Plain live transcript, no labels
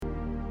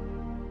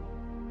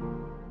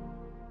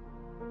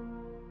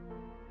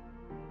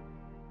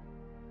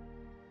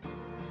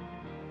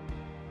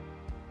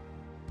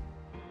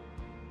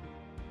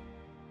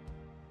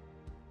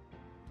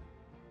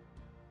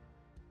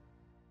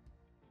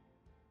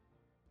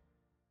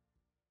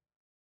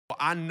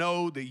I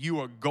know that you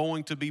are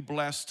going to be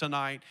blessed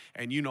tonight,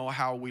 and you know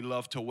how we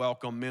love to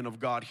welcome men of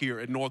God here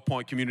at North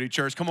Point Community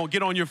Church. Come on,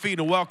 get on your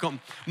feet and welcome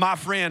my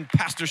friend,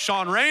 Pastor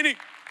Sean Rainey.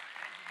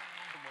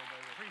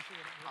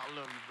 I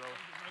love you, bro. Love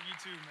you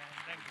too, man.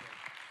 Thank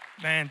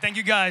you. Man, thank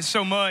you guys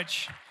so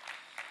much.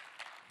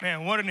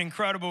 Man, what an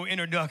incredible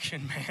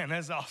introduction, man.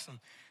 That's awesome.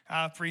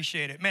 I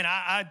appreciate it. Man,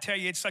 I tell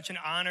you, it's such an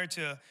honor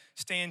to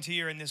stand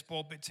here in this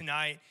pulpit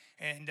tonight.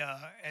 And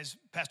as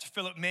Pastor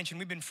Philip mentioned,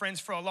 we've been friends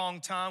for a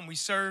long time. We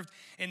served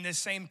in this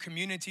same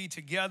community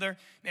together.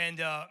 And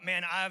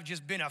man, I've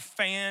just been a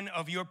fan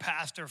of your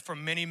pastor for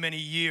many, many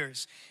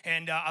years.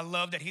 And I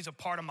love that he's a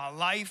part of my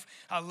life.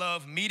 I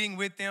love meeting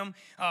with them.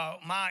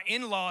 My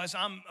in-laws,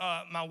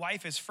 my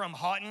wife is from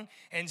Houghton.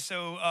 And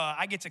so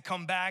I get to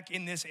come back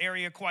in this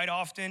area quite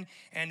often.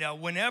 And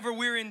whenever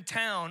we're in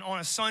town on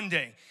a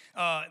Sunday,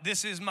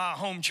 this is my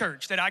home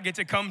church that I get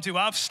to come to.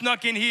 I've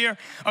snuck in here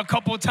a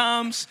couple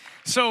times.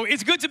 So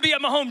it's good to be at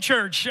my home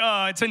church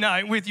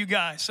tonight with you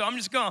guys. So I'm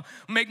just going to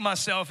make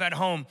myself at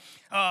home.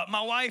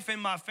 My wife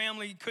and my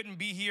family couldn't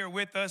be here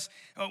with us,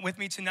 with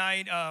me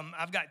tonight.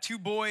 I've got two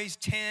boys,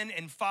 10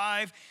 and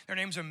 5. Their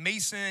names are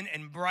Mason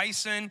and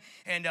Bryson,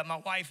 and my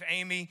wife,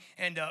 Amy.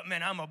 And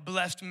man, I'm a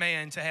blessed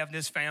man to have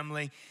this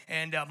family.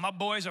 And my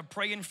boys are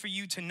praying for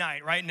you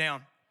tonight, right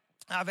now.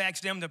 I've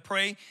asked them to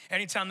pray.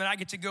 Anytime that I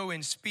get to go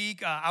and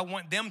speak, I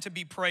want them to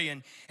be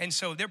praying. And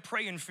so they're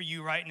praying for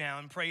you right now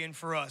and praying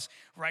for us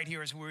right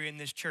here as we're in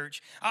this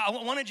church. I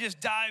want to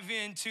just dive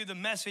into the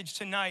message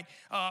tonight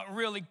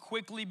really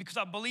quickly because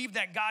I believe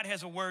that God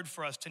has a word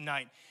for us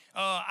tonight.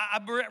 I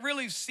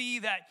really see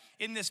that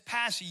in this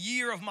past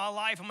year of my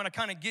life, I'm going to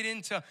kind of get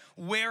into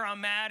where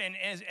I'm at. And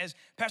as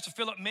Pastor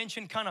Philip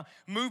mentioned, kind of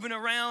moving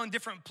around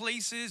different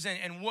places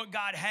and what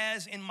God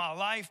has in my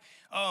life.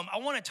 I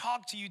want to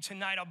talk to you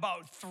tonight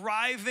about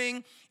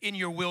thriving in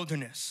your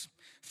wilderness.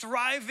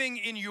 Thriving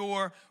in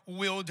your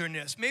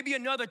wilderness. Maybe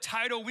another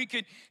title we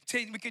could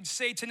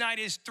say tonight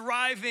is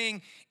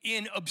thriving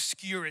in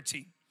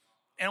obscurity.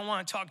 And I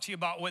want to talk to you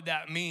about what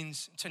that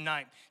means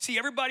tonight. See,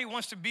 everybody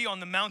wants to be on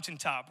the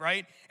mountaintop,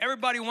 right?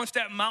 Everybody wants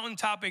that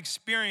mountaintop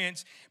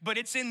experience, but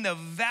it's in the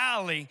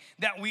valley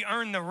that we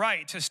earn the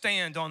right to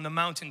stand on the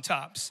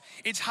mountaintops.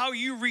 It's how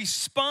you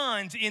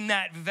respond in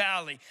that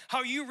valley,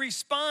 how you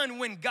respond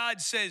when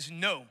God says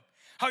no.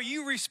 How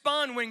you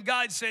respond when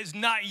God says,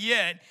 not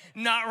yet,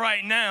 not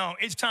right now,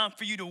 it's time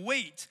for you to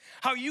wait.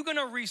 How you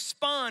gonna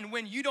respond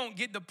when you don't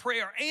get the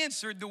prayer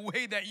answered the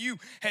way that you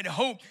had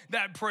hoped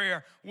that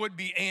prayer would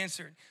be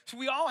answered. So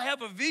we all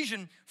have a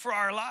vision for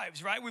our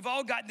lives, right? We've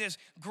all got this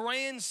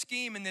grand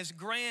scheme and this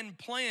grand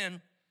plan,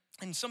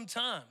 and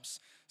sometimes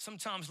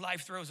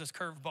life throws us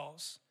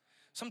curveballs.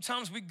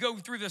 Sometimes we go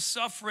through the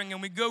suffering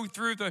and we go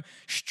through the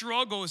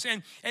struggles.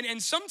 And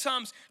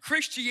sometimes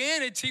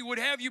Christianity would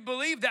have you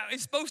believe that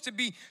it's supposed to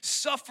be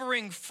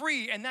suffering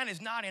free, and that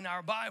is not in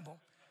our Bible.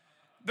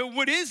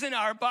 What is in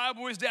our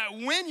Bible is that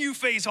when you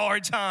face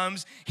hard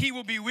times, he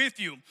will be with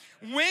you.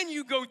 When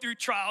you go through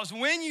trials,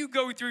 when you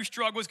go through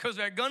struggles, because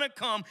they're going to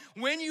come,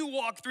 when you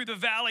walk through the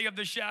valley of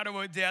the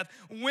shadow of death,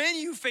 when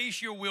you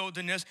face your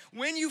wilderness,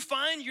 when you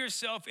find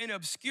yourself in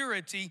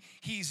obscurity,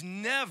 he's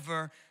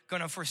never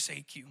going to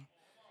forsake you.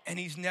 And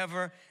he's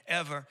never,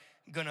 ever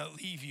gonna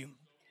leave you.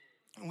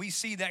 We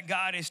see that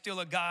God is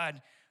still a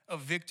God of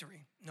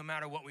victory, no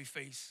matter what we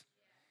face.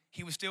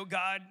 He was still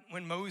God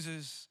when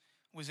Moses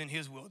was in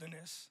his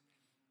wilderness.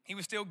 He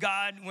was still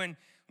God when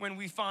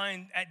we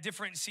find at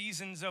different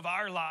seasons of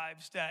our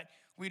lives that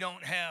we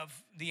don't have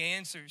the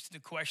answers to the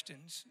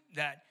questions,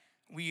 that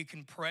we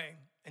can pray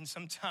and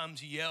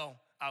sometimes yell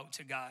out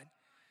to God.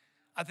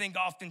 I think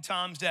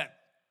oftentimes that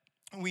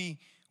we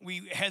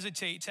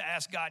hesitate to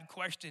ask God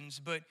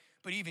questions, but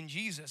even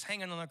Jesus,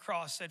 hanging on the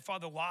cross, said,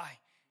 Father, why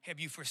have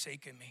you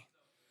forsaken me?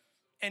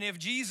 And if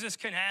Jesus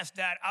can ask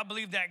that, I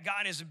believe that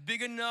God is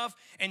big enough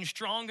and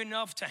strong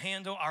enough to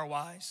handle our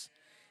whys.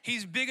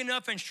 He's big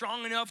enough and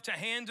strong enough to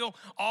handle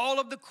all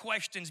of the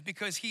questions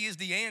because he is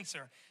the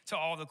answer to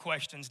all the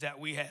questions that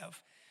we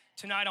have.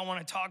 Tonight, I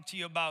want to talk to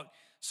you about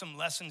some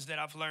lessons that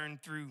I've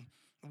learned through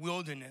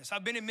wilderness.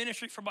 I've been in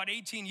ministry for about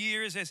 18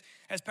 years,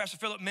 as Pastor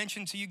Philip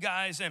mentioned to you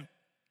guys, and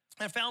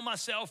I found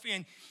myself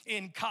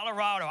in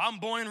Colorado. I'm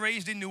born and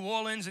raised in New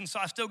Orleans, and so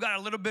I still got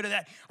a little bit of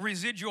that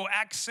residual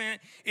accent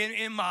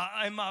in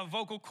my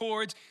vocal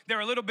cords.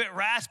 They're a little bit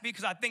raspy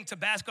because I think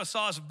Tabasco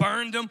sauce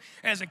burned them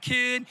as a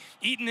kid,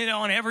 eating it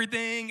on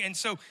everything. And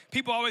so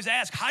people always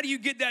ask, how do you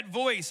get that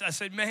voice? I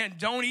said, man,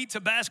 don't eat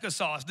Tabasco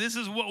sauce. This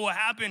is what will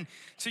happen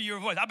to your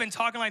voice. I've been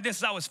talking like this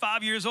since I was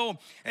 5 years old,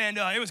 and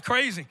it was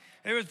crazy.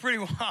 It was pretty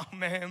wild,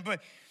 man.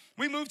 But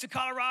we moved to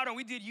Colorado,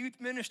 we did youth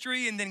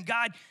ministry, and then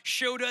God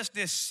showed us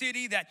this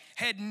city that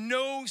had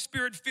no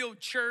spirit-filled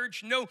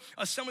church, no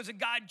Assemblies of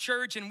God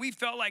church, and we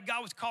felt like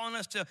God was calling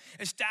us to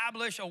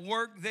establish a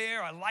work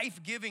there, a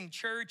life-giving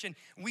church, and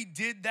we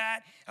did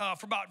that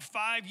for about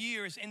 5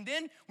 years. And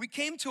then we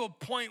came to a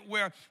point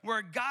where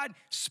God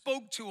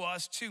spoke to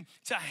us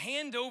to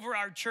hand over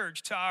our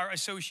church to our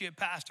associate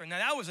pastor. Now,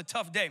 that was a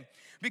tough day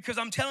because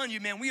I'm telling you,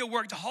 man, we had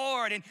worked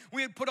hard and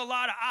we had put a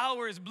lot of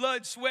hours,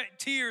 blood, sweat,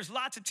 tears,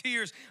 lots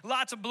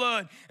of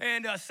blood,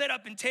 and set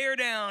up and tear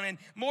down and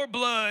more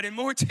blood and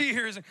more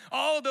tears and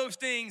all those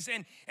things.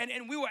 And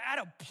we were at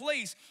a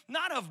place,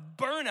 not of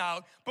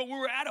burnout, but we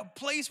were at a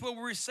place where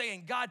we were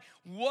saying, God,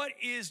 what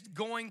is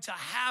going to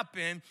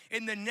happen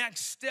in the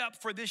next step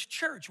for this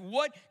church?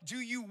 What do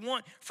you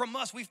want from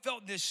us? We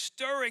felt this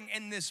stirring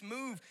and this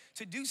move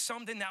to do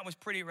something that was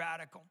pretty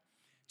radical,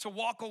 to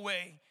walk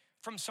away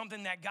from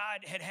something that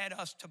God had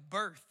us to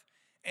birth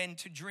and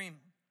to dream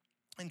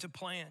and to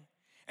plan.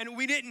 And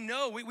we didn't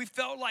know. We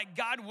felt like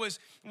God was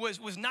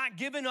not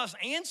giving us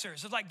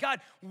answers. It's like, God,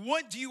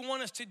 what do you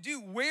want us to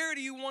do? Where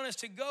do you want us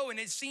to go? And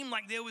it seemed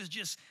like there was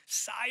just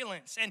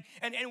silence. And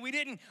we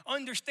didn't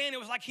understand. It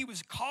was like he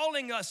was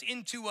calling us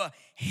into a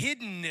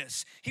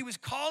hiddenness. He was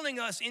calling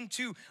us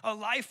into a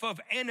life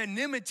of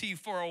anonymity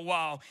for a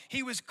while.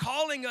 He was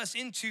calling us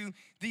into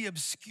the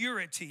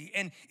obscurity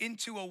and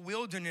into a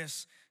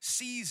wilderness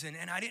season.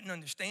 And I didn't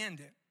understand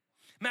it.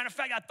 Matter of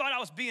fact, I thought I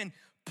was being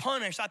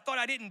punished. I thought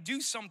I didn't do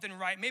something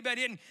right. Maybe I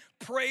didn't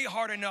pray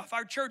hard enough.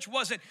 Our church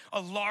wasn't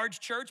a large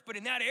church, but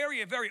in that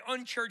area, a very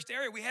unchurched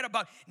area, we had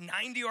about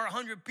 90 or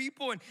 100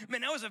 people. And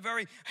man, that was a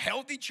very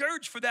healthy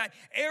church for that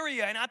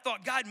area. And I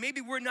thought, God, maybe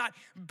we're not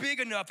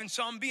big enough. And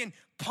so I'm being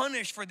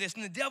punished for this.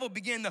 And the devil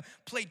began to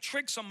play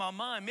tricks on my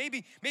mind.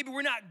 Maybe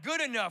we're not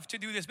good enough to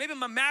do this. Maybe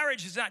my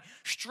marriage is not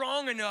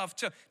strong enough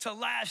to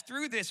last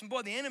through this. And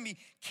boy, the enemy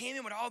came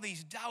in with all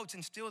these doubts,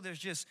 and still there's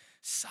just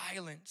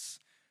silence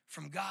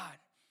from God.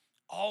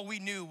 All we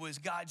knew was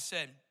God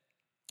said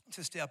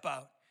to step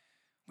out.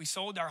 We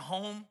sold our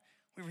home.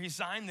 We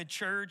resigned the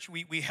church.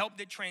 We helped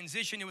it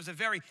transition. It was a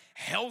very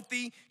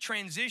healthy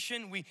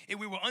transition. We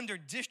were under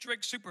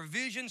district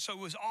supervision, so it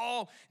was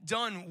all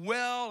done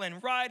well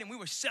and right, and we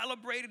were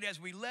celebrated as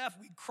we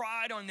left. We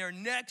cried on their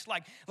necks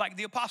like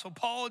the Apostle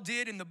Paul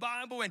did in the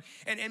Bible,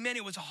 and man,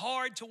 it was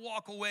hard to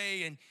walk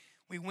away, and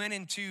we went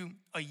into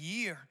a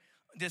year,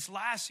 this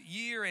last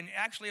year, and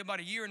actually about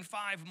a year and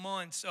 5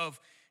 months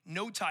of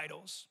no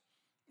titles,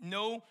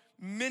 no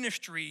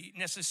ministry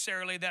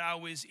necessarily that I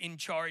was in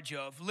charge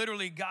of.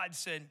 Literally, God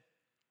said,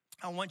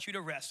 I want you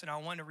to rest, and I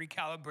want to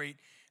recalibrate,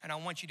 and I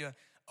want you to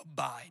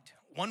abide.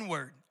 One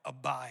word,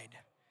 abide.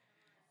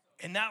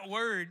 And that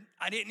word,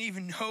 I didn't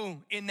even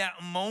know in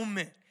that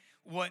moment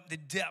what the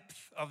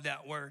depth of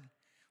that word.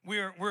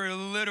 We're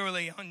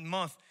literally on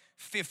month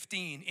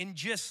 15. In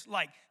just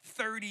like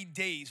 30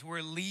 days,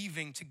 we're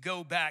leaving to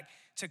go back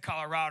to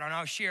Colorado, and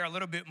I'll share a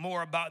little bit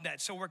more about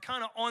that. So we're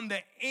kind of on the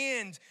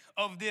end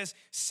of this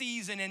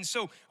season, and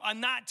so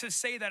not to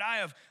say that I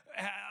have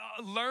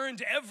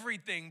learned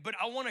everything, but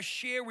I want to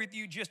share with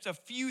you just a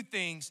few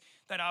things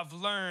that I've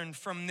learned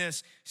from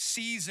this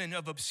season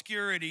of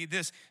obscurity,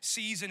 this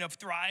season of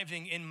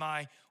thriving in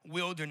my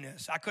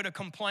wilderness. I could have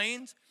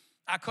complained,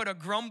 I could have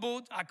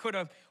grumbled, I could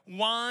have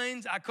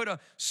whined, I could have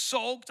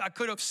sulked, I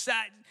could have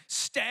sat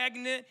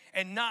stagnant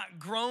and not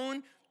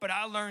grown, but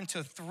I learned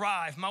to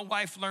thrive. My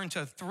wife learned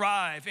to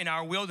thrive in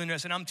our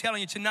wilderness. And I'm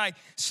telling you tonight,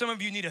 some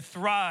of you need to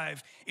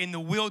thrive in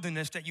the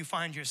wilderness that you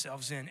find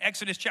yourselves in.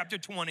 Exodus chapter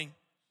 20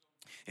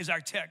 is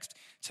our text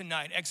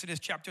tonight. Exodus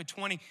chapter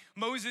 20.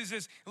 Moses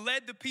has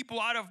led the people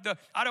out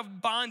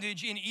of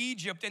bondage in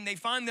Egypt, and they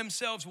find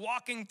themselves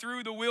walking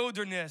through the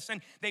wilderness,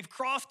 and they've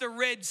crossed the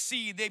Red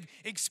Sea. They've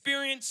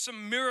experienced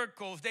some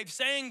miracles. They've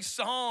sang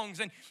songs,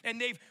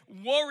 and they've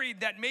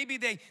worried that maybe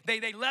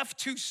they left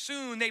too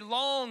soon. They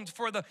longed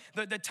for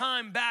the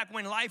time back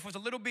when life was a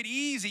little bit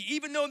easy,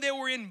 even though they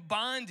were in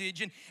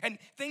bondage, and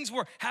things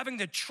were having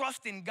to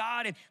trust in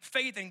God and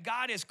faith, and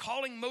God is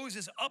calling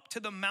Moses up to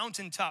the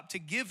mountaintop to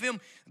give him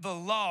the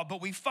law. But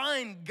we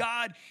find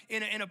God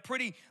in a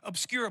pretty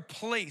obscure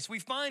place. We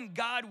find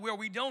God where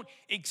we don't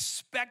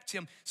expect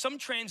him. Some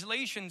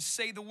translations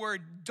say the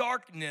word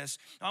darkness.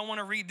 I want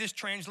to read this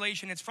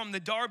translation. It's from the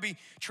Darby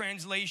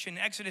translation,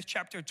 Exodus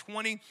chapter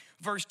 20,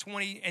 verse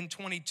 20 and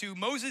 22.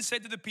 Moses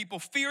said to the people,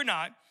 "Fear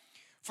not,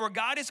 for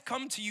God has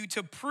come to you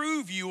to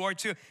prove you or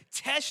to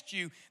test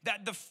you,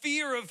 that the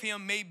fear of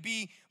him may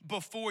be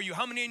before you."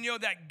 How many of you know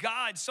that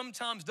God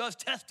sometimes does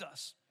test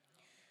us?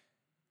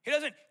 He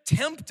doesn't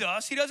tempt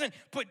us. He doesn't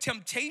put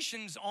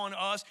temptations on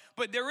us,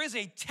 but there is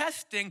a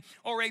testing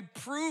or a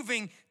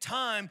proving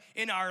time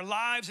in our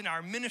lives, in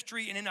our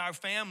ministry, and in our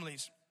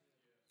families.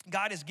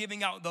 God is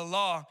giving out the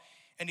law,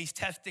 and he's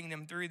testing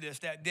them through this,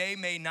 that they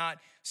may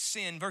not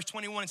sin. Verse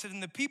 21, it says,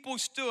 "And the people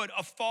stood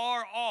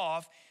afar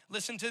off,"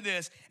 listen to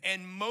this,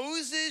 "and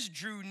Moses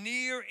drew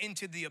near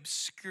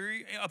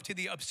up to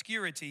the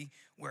obscurity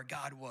where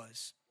God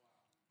was."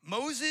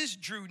 Moses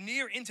drew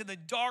near into the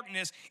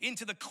darkness,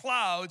 into the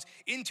clouds,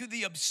 into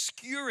the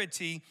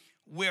obscurity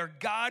where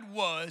God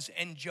was,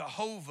 and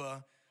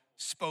Jehovah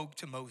spoke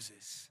to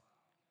Moses.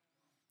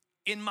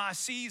 In my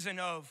season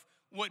of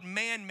what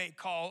man may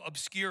call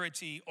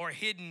obscurity or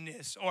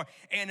hiddenness or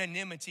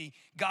anonymity,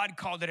 God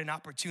called it an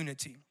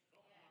opportunity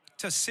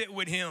to sit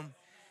with him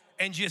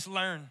and just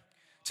learn,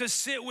 to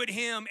sit with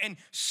him and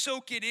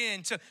soak it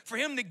in, for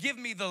him to give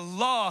me the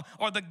law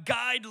or the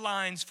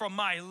guidelines for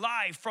my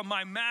life, from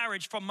my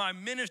marriage, from my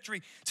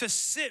ministry, to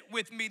sit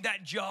with me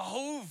that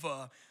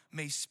Jehovah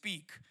may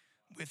speak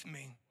with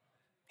me.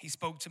 He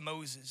spoke to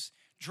Moses,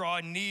 draw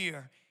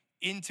near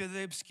into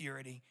the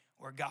obscurity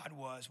where God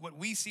was. What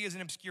we see as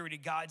an obscurity,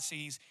 God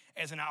sees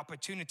as an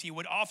opportunity.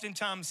 What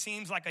oftentimes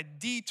seems like a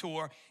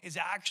detour has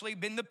actually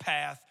been the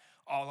path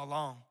all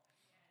along.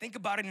 Think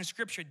about it in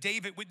Scripture.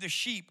 David with the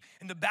sheep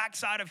in the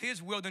backside of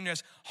his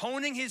wilderness,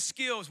 honing his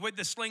skills with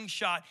the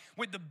slingshot,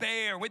 with the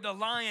bear, with the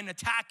lion,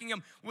 attacking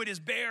him with his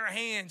bare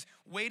hands,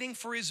 waiting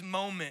for his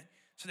moment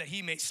so that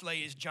he may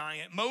slay his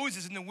giant.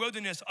 Moses in the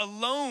wilderness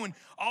alone,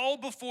 all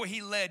before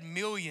he led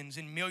millions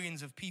and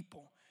millions of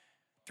people.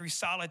 Through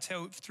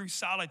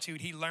solitude,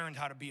 he learned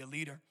how to be a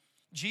leader.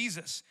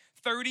 Jesus,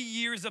 30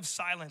 years of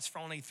silence for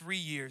only 3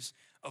 years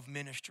of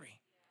ministry.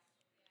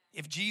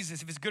 If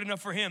it's good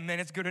enough for him, man,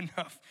 it's good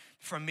enough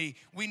for me.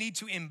 We need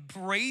to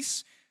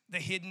embrace the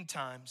hidden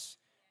times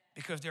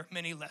because there are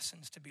many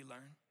lessons to be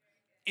learned.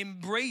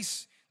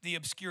 Embrace the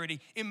obscurity.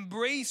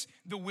 Embrace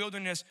the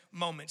wilderness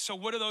moment. So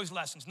what are those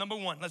lessons? Number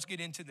one, let's get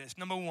into this.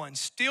 Number one,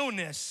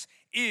 stillness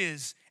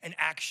is an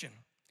action.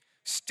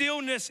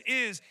 Stillness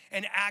is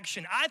an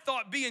action. I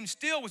thought being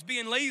still was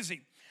being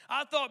lazy.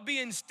 I thought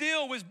being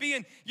still was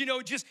being,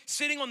 just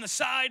sitting on the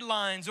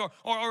sidelines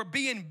or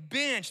being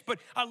benched. But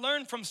I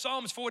learned from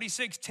Psalms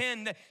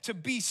 46:10 that to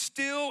be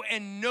still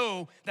and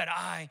know that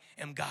I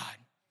am God.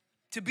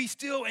 To be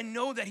still and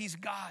know that he's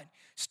God.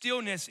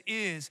 Stillness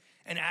is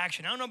an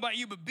action. I don't know about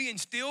you, but being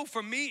still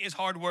for me is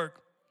hard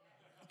work.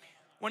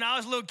 When I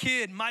was a little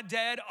kid, my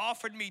dad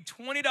offered me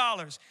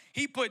 $20.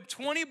 He put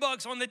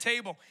 $20 on the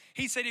table.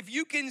 He said, if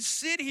you can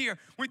sit here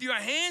with your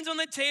hands on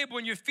the table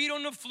and your feet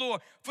on the floor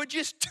for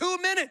just 2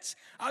 minutes,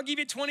 I'll give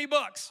you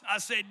 $20. I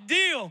said,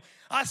 deal.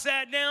 I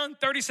sat down.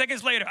 30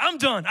 seconds later, I'm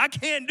done. I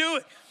can't do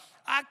it.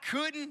 I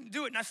couldn't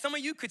do it. Now, some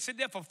of you could sit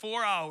there for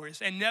 4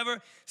 hours and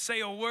never say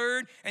a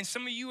word, and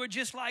some of you are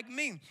just like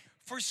me.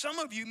 For some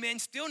of you, man,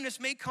 stillness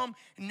may come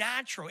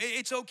natural.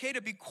 It's okay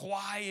to be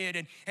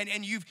quiet,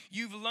 and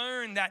you've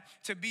learned that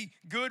to be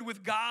good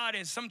with God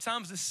is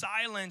sometimes the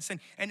silence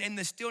and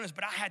the stillness,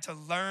 but I had to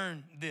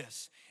learn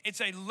this. It's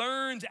a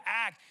learned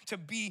act to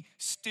be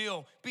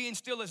still. Being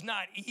still is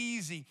not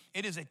easy.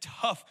 It is a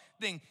tough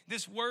thing.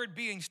 This word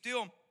being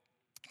still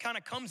kind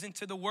of comes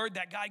into the word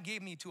that God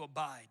gave me to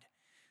abide.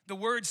 The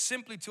word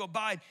simply to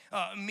abide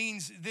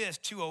means this: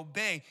 to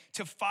obey,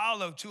 to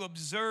follow, to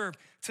observe,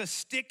 to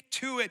stick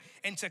to it,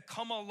 and to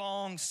come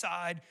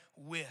alongside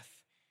with.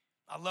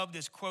 I love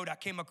this quote. I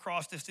came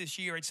across this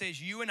year. It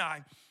says, you and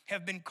I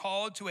have been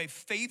called to a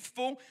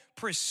faithful,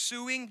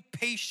 pursuing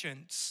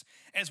patience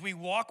as we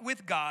walk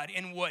with God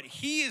in what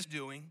he is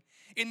doing,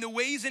 in the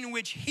ways in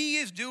which he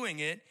is doing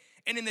it,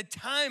 and in the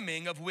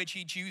timing of which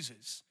he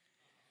chooses.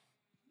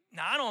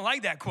 Now, I don't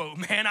like that quote,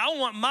 man. I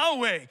want my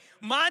way,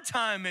 my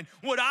time, and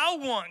what I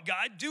want,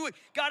 God. Do it.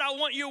 God, I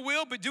want your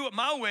will, but do it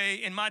my way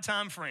in my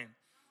time frame.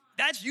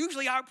 That's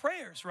usually our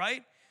prayers,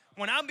 right?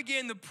 When I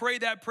begin to pray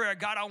that prayer,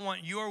 God, I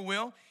want your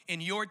will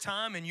in your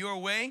time and your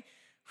way,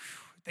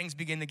 things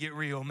begin to get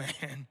real,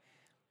 man.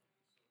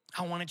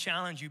 I want to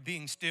challenge you,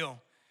 being still.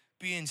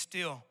 Being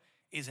still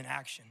is an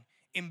action.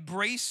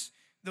 Embrace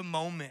the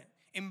moment.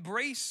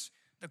 Embrace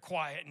the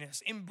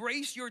quietness.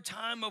 Embrace your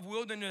time of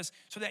wilderness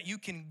so that you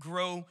can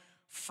grow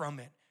from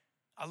it.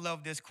 I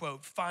love this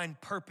quote: find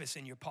purpose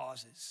in your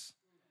pauses.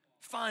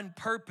 Find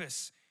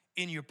purpose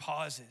in your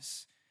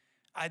pauses.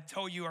 I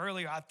told you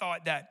earlier, I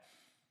thought that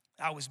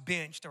I was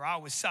benched or I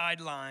was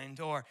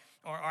sidelined or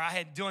I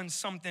had done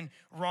something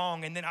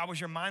wrong. And then I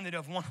was reminded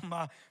of one of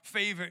my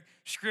favorite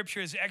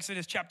scriptures,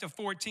 Exodus chapter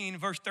 14,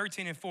 verse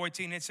 13 and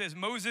 14. It says,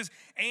 Moses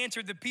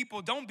answered the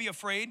people, don't be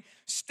afraid,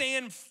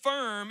 stand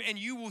firm, and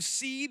you will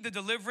see the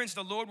deliverance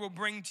the Lord will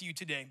bring to you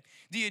today.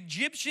 The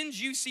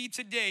Egyptians you see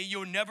today,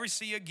 you'll never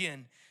see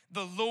again.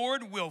 The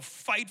Lord will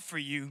fight for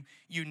you.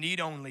 You need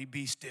only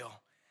be still.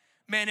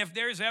 Man, if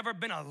there's ever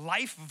been a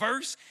life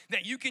verse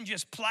that you can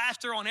just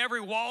plaster on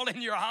every wall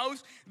in your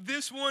house,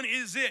 this one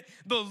is it.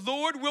 The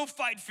Lord will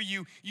fight for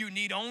you. You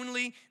need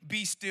only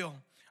be still.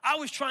 I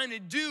was trying to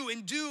do,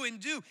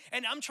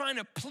 and I'm trying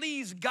to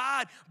please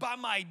God by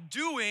my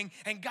doing,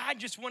 and God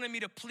just wanted me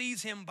to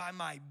please him by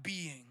my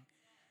being,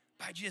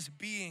 by just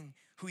being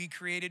who he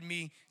created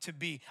me to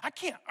be. I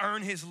can't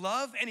earn his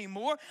love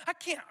anymore. I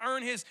can't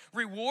earn his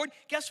reward.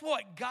 Guess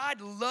what?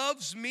 God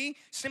loves me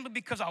simply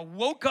because I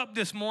woke up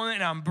this morning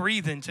and I'm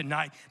breathing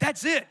tonight.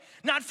 That's it.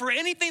 Not for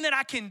anything that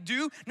I can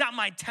do, not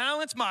my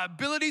talents, my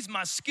abilities,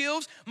 my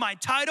skills, my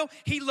title.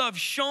 He loves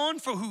Sean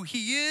for who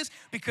he is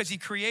because he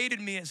created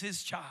me as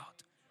his child.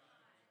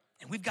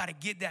 And we've got to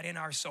get that in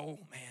our soul,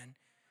 man.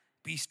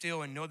 Be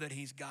still and know that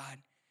he's God.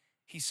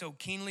 He's so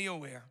keenly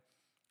aware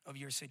of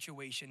your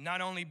situation.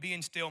 Not only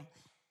being still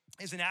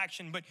is an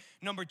action, but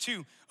number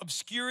two,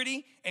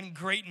 obscurity and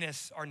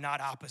greatness are not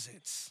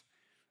opposites.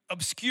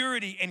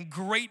 obscurity and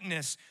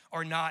greatness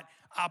are not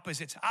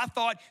opposites. I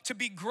thought to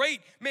be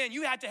great, man,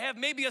 you had to have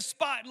maybe a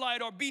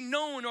spotlight or be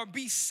known or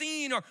be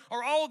seen or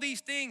all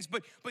these things.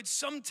 But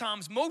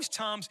sometimes, most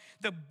times,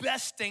 the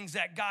best things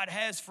that God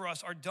has for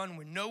us are done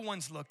when no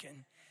one's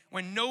looking,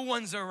 when no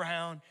one's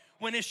around,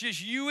 when it's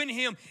just you and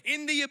him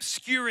in the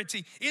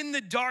obscurity, in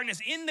the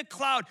darkness, in the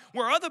cloud,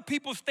 where other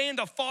people stand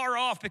afar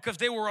off because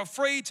they were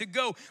afraid to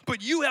go.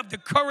 But you have the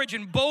courage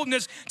and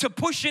boldness to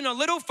push in a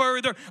little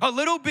further, a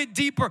little bit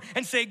deeper,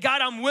 and say,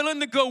 God, I'm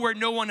willing to go where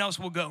no one else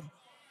will go.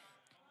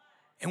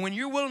 And when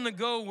you're willing to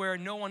go where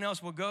no one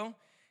else will go,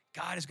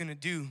 God is going to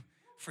do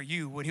for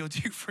you what he'll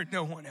do for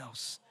no one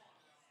else.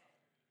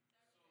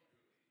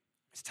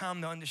 It's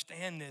time to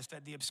understand this,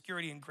 that the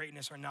obscurity and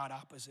greatness are not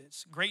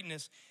opposites.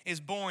 Greatness is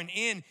born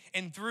in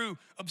and through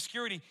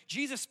obscurity.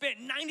 Jesus spent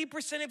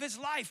 90% of his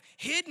life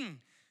hidden.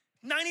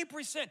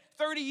 90%,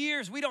 30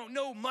 years we don't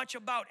know much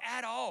about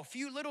at all.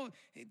 Few little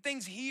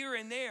things here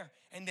and there.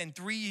 And then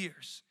 3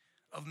 years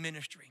of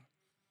ministry.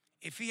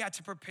 If he had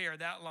to prepare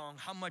that long,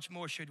 how much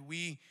more should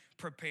we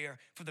prepare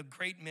for the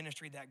great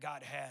ministry that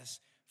God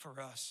has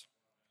for us?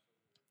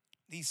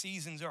 These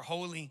seasons are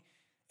holy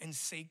and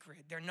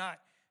sacred. They're not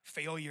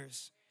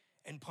failures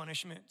and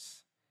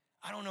punishments.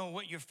 I don't know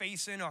what you're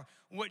facing or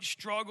what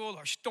struggle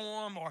or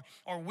storm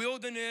or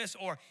wilderness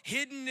or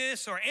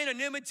hiddenness or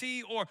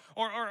anonymity or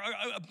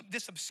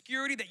this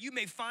obscurity that you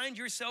may find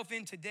yourself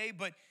in today,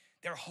 but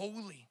they're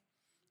holy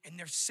and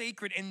they're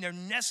sacred and they're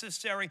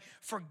necessary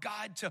for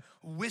God to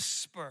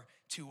whisper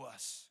to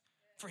us,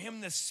 for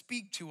him to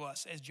speak to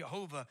us as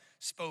Jehovah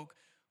spoke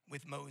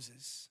with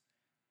Moses.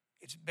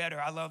 It's better,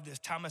 I love this.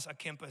 Thomas à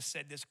Kempis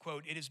said this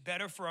quote, "It is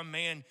better for a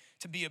man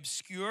to be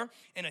obscure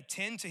and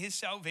attend to his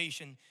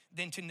salvation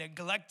than to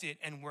neglect it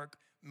and work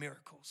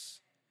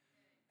miracles."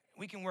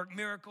 We can work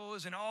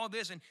miracles and all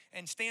this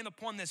and stand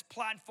upon this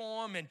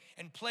platform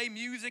and play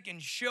music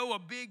and show a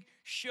big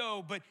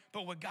show, but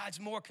what God's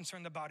more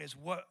concerned about is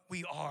what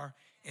we are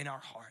in our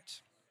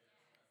hearts.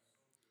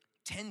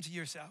 Tend to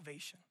your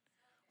salvation.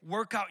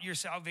 Work out your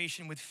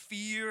salvation with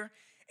fear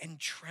and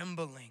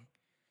trembling.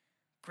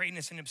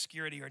 Greatness and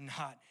obscurity are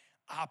not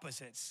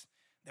opposites,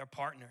 they're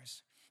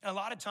partners. And a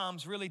lot of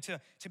times, really, to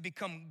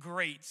become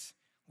great,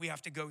 we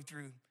have to go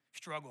through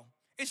struggle.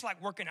 It's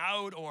like working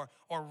out or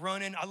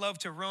running. I love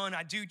to run.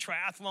 I do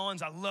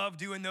triathlons. I love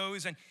doing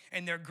those, and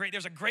they're great.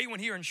 There's a great one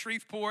here in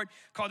Shreveport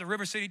called the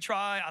River City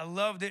Tri. I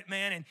loved it,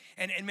 man,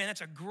 and man,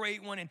 that's a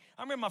great one. And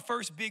I remember my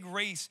first big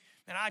race,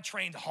 and I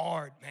trained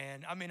hard,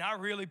 man. I mean, I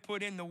really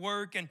put in the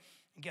work, and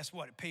guess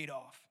what? It paid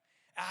off.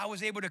 I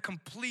was able to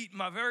complete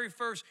my very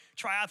first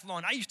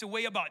triathlon. I used to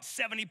weigh about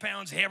 70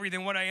 pounds heavier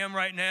than what I am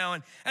right now,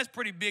 and that's a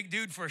pretty big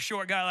dude for a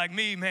short guy like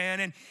me,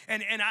 man.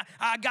 And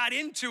I got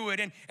into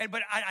it,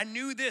 but I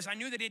knew this. I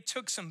knew that it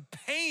took some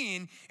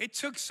pain, it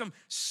took some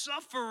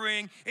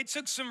suffering, it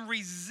took some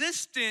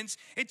resistance,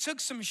 it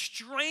took some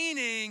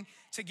straining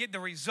to get the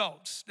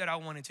results that I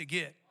wanted to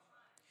get.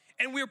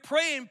 And we're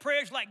praying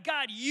prayers like,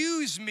 God,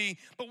 use me,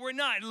 but we're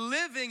not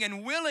living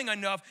and willing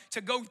enough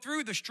to go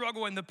through the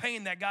struggle and the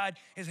pain that God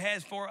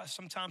has for us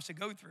sometimes to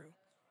go through.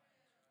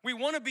 We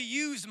want to be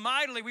used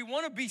mightily. We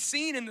want to be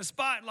seen in the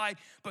spotlight,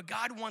 but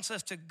God wants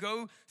us to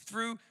go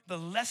through the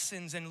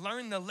lessons and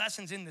learn the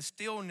lessons in the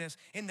stillness,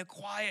 in the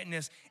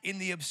quietness, in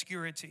the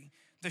obscurity.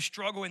 The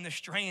struggle and the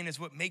strain is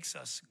what makes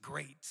us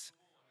great.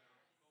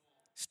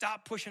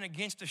 Stop pushing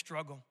against the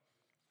struggle.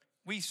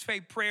 We say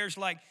prayers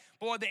like,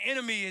 boy, the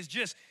enemy is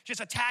just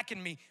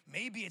attacking me.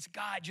 Maybe it's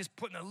God just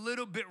putting a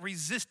little bit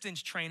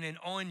resistance training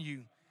on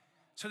you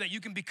so that you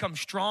can become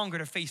stronger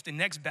to face the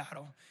next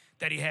battle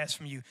that he has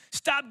from you.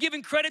 Stop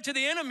giving credit to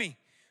the enemy.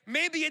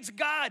 Maybe it's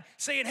God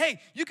saying,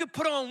 hey, you can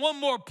put on one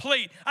more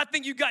plate. I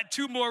think you got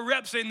 2 more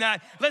reps in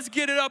that. Let's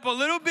get it up a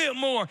little bit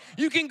more.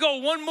 You can go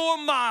 1 more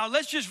mile.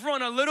 Let's just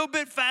run a little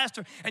bit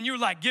faster. And you're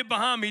like, get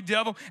behind me,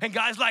 devil. And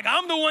God's like,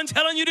 I'm the one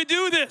telling you to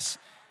do this.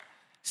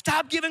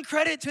 Stop giving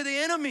credit to the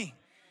enemy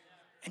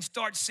and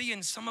start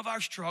seeing some of our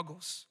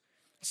struggles,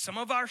 some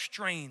of our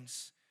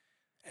strains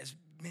as,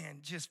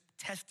 man, just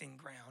testing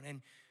ground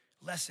and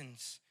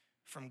lessons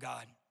from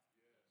God.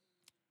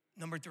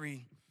 Number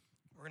 3,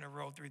 we're going to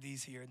roll through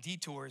these here.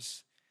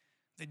 Detours.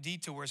 The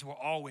detours were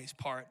always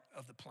part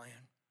of the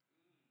plan.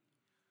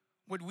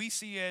 What we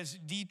see as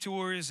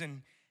detours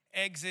and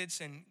exits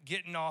and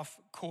getting off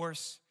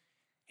course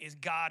is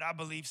God, I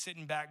believe,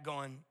 sitting back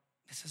going,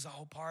 this is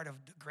all part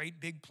of the great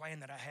big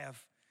plan that I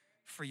have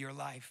for your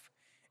life.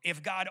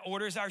 If God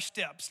orders our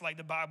steps, like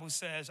the Bible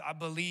says, I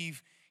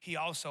believe he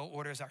also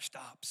orders our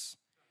stops.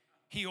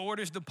 He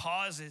orders the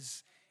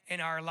pauses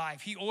in our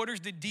life. He orders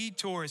the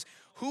detours.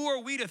 Who are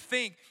we to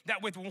think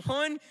that with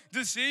one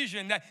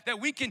decision that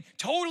we can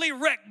totally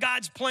wreck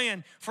God's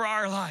plan for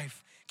our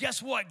life?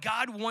 Guess what?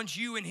 God wants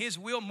you in his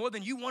will more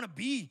than you want to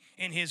be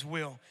in his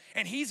will.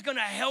 And he's going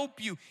to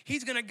help you.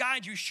 He's going to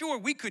guide you. Sure,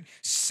 we could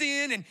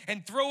sin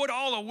and throw it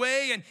all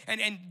away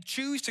and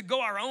choose to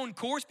go our own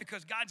course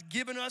because God's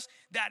given us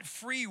that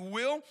free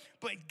will.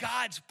 But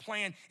God's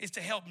plan is to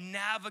help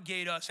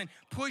navigate us and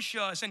push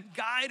us and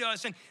guide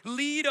us and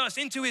lead us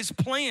into his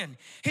plan.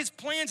 His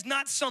plan's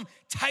not some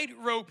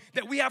tightrope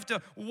that we have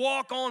to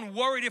walk on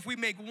worried if we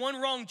make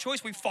one wrong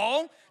choice, we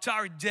fall to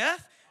our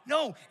death.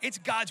 No, it's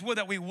God's will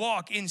that we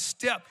walk in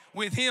step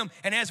with him.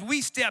 And as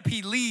we step,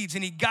 he leads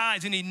and he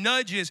guides and he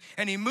nudges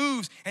and he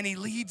moves and he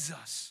leads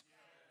us.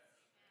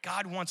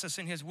 God wants us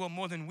in his will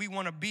more than we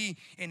want to be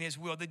in his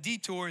will. The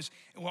detours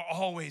were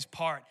always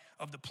part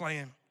of the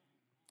plan.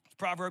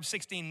 Proverbs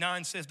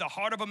 16:9 says, the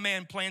heart of a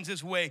man plans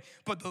his way,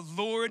 but the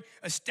Lord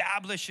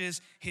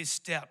establishes his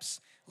steps.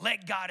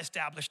 Let God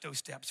establish those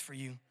steps for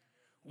you.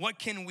 What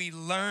can we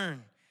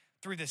learn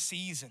through the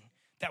season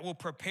that will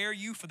prepare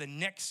you for the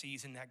next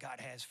season that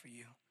God has for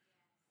you?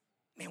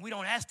 Man, we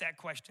don't ask that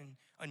question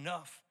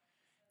enough.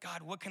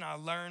 God, what can I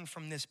learn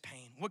from this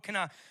pain? What can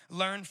I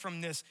learn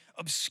from this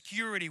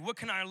obscurity? What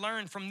can I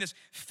learn from this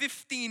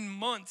 15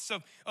 months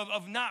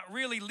of not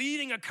really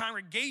leading a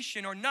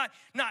congregation or not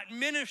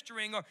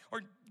ministering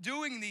or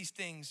doing these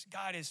things?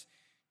 God has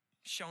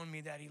shown me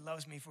that he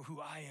loves me for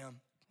who I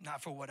am,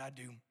 not for what I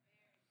do.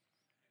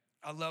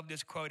 I love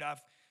this quote.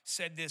 I've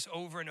said this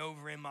over and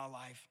over in my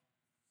life,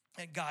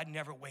 that God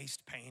never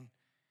wastes pain.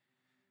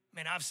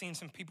 Man, I've seen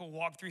some people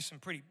walk through some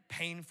pretty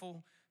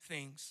painful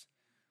things.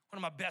 One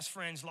of my best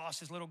friends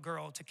lost his little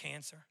girl to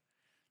cancer.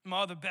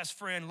 My other best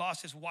friend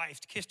lost his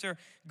wife, kissed her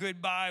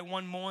goodbye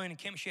one morning and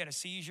came, she had a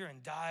seizure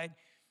and died.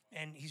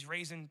 And he's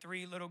raising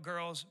 3 little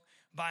girls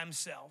by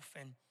himself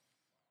and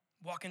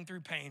walking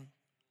through pain.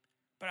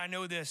 But I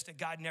know this, that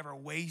God never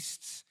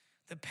wastes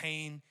the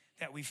pain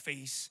that we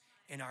face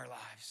in our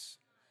lives.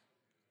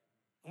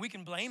 We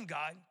can blame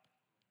God.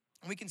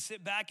 We can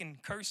sit back and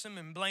curse him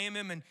and blame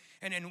him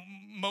and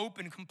mope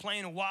and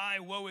complain, why,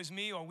 woe is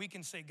me. Or we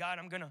can say, God,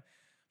 I'm gonna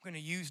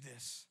use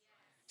this.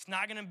 It's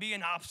not gonna be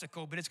an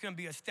obstacle, but it's gonna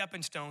be a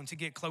stepping stone to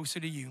get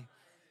closer to you.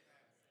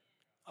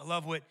 I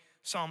love what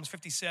Psalms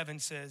 57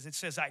 says. It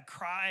says, I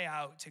cry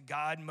out to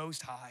God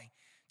Most High,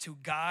 to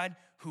God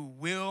who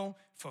will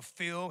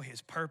fulfill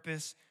his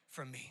purpose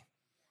for me.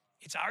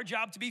 It's our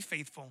job to be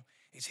faithful.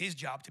 It's his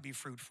job to be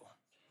fruitful.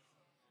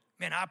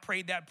 Man, I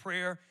prayed that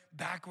prayer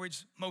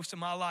backwards most of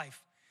my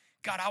life.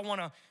 God, I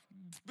want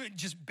to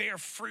just bear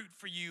fruit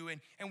for you.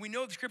 And we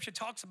know the scripture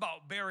talks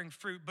about bearing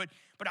fruit, but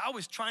I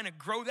was trying to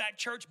grow that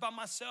church by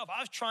myself.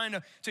 I was trying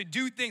to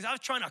do things. I was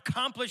trying to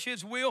accomplish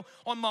his will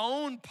on my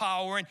own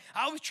power. And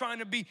I was trying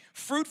to be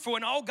fruitful.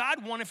 And all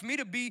God wanted for me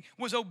to be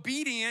was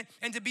obedient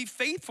and to be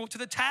faithful to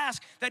the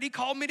task that he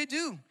called me to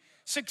do.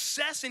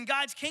 Success in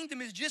God's kingdom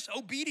is just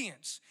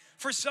obedience.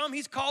 For some,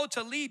 he's called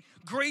to lead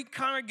great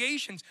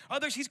congregations.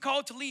 Others, he's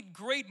called to lead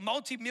great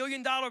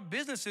multi-million-dollar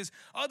businesses.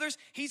 Others,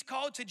 he's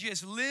called to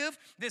just live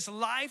this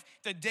life,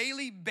 the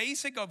daily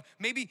basic of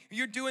maybe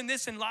you're doing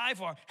this in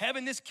life or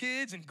having this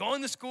kids and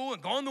going to school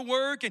and going to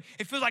work. And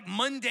it feels like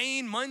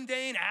mundane,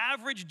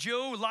 average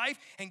Joe life.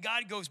 And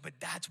God goes, but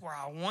that's where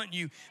I want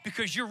you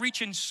because you're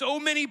reaching so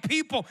many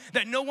people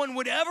that no one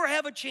would ever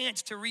have a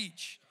chance to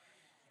reach.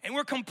 And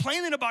we're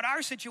complaining about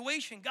our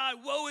situation. God,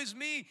 woe is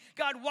me.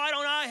 God, why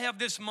don't I have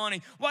this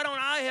money? Why don't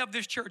I have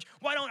this church?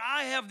 Why don't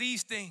I have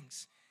these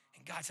things?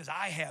 And God says,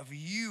 I have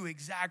you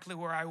exactly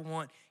where I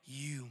want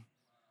you.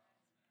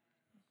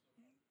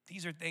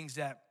 These are things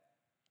that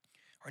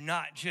are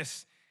not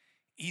just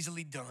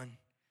easily done.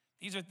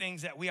 These are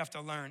things that we have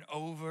to learn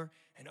over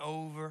and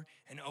over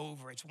and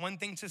over. It's one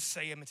thing to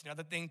say them. It's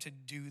another thing to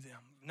do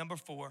them. Number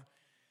four,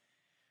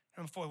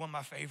 one of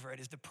my favorite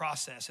is the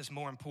process is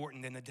more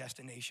important than the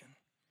destination.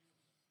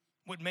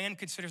 What man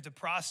considers the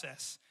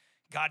process,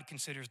 God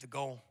considers the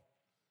goal.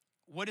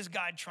 What is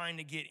God trying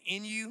to get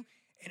in you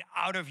and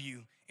out of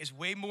you is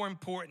way more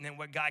important than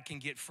what God can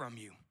get from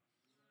you.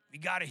 You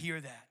got to hear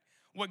that.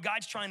 What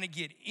God's trying to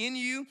get in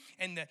you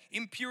and the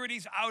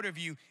impurities out of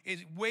you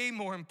is way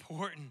more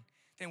important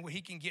than what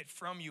he can get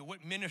from you,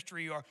 what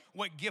ministry or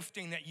what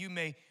gifting that you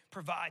may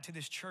provide to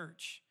this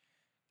church.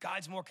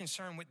 God's more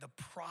concerned with the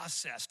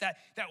process. That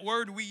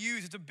word we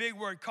use is a big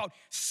word called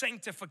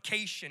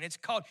sanctification. It's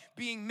called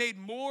being made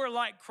more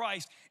like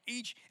Christ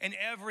each and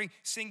every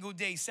single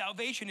day.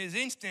 Salvation is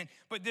instant,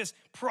 but this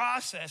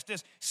process,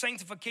 this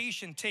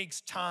sanctification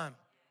takes time.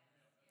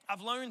 I've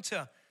learned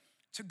to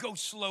go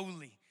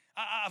slowly.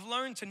 I've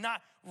learned to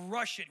not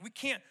rush it. We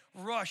can't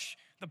rush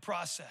the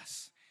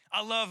process.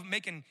 I love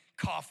making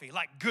coffee,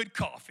 like good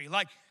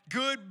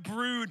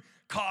brewed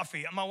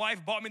coffee. My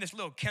wife bought me this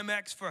little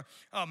Chemex for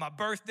my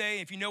birthday.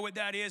 If you know what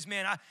that is,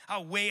 man,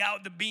 I weigh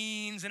out the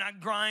beans and I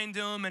grind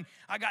them, and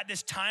I got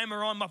this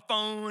timer on my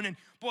phone, and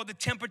boy, the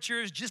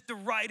temperature is just the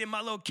right in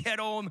my little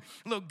kettle,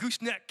 little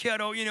gooseneck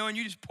kettle, and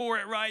you just pour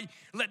it right,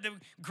 let the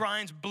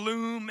grinds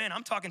bloom. Man,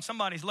 I'm talking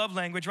somebody's love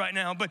language right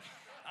now, but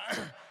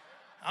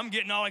I'm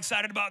getting all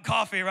excited about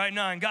coffee right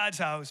now in God's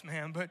house,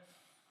 man. But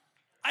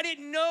I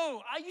didn't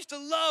know. I used to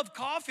love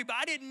coffee, but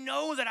I didn't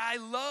know that I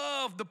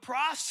loved the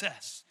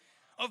process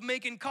of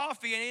making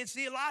coffee. And it's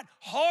a lot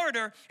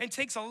harder and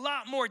takes a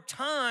lot more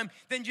time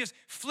than just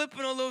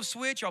flipping a little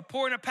switch or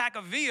pouring a pack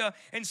of Via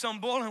in some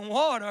boiling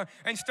water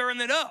and stirring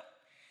it up.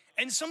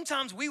 And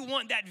sometimes we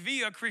want that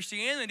via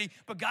Christianity,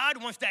 but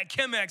God wants that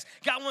Chemex.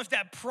 God wants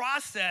that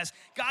process.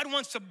 God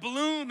wants to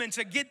bloom and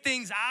to get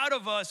things out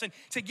of us and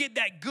to get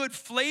that good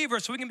flavor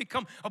so we can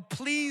become a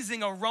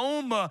pleasing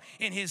aroma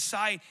in his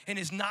sight, in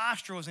his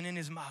nostrils, and in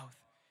his mouth.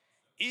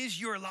 Is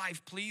your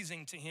life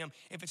pleasing to him?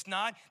 If it's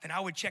not, then I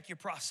would check your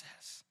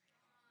process.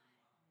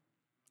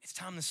 It's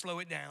time to slow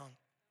it down.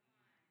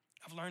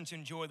 I've learned to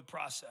enjoy the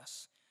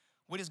process.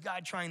 What is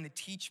God trying to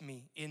teach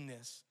me in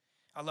this?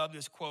 I love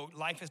this quote.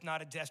 Life is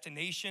not a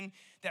destination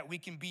that we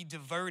can be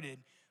diverted,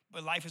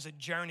 but life is a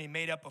journey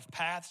made up of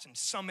paths and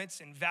summits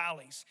and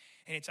valleys.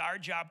 And it's our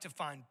job to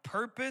find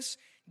purpose,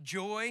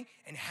 joy,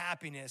 and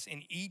happiness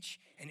in each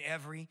and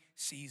every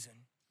season.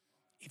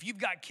 If you've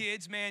got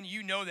kids, man,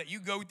 you know that you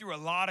go through a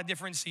lot of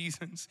different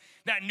seasons.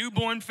 That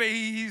newborn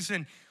phase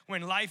and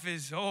when life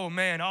is, oh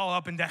man, all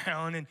up and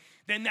down. And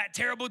then that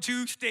terrible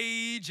 2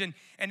 stage. And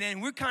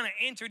then we're kind of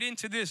entered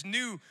into this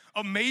new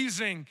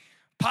amazing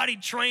potty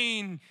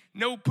trained,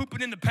 no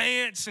pooping in the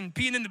pants and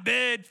peeing in the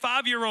bed,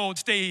 5-year-old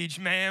stage,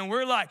 man.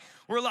 We're like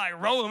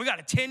rolling. We got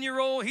a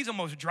 10-year-old. He's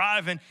almost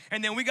driving.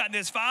 And then we got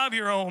this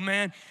 5-year-old,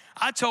 man.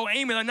 I told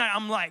Amy the night,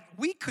 I'm like,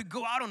 we could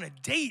go out on a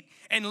date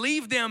and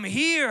leave them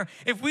here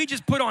if we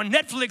just put on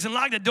Netflix and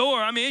lock the door.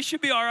 I mean, it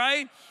should be all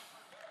right.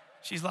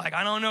 She's like,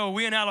 I don't know.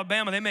 We in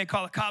Alabama, they may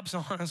call the cops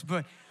on us,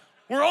 but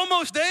we're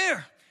almost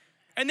there.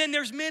 And then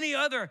there's many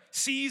other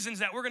seasons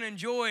that we're going to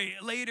enjoy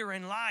later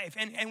in life.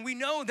 And we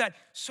know that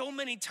so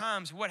many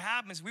times what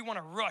happens, we want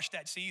to rush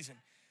that season.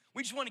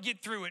 We just want to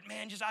get through it.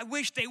 Man, I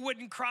wish they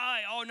wouldn't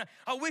cry. Oh, no,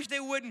 I wish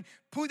they wouldn't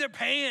poo their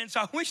pants.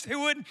 I wish they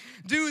wouldn't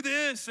do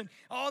this and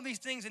all these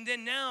things. And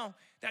then now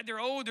that they're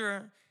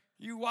older,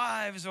 you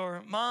wives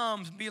or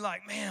moms be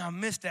like, man, I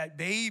missed that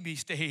baby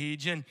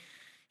stage. And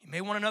you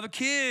may want another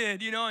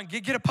kid, and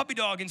get a puppy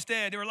dog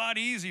instead. They're a lot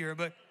easier,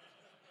 but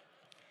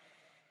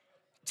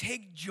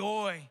take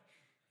joy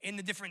in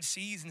the different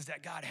seasons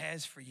that God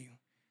has for you.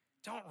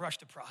 Don't rush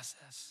the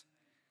process.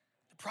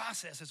 The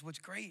process is what's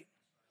great.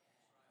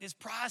 This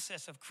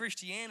process of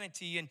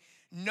Christianity and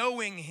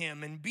knowing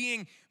him and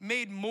being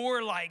made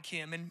more like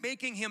him and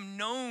making him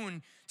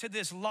known to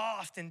this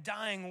lost and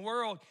dying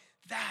world,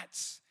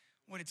 that's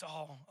what it's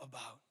all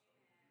about.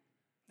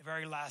 The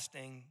very last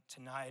thing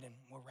tonight, and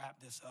we'll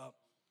wrap this up,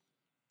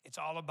 it's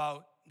all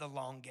about the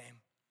long game.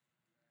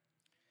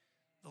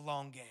 The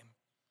long game.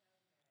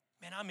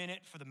 Man, I'm in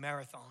it for the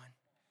marathon.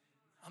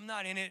 I'm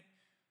not in it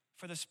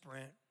for the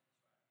sprint.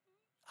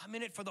 I'm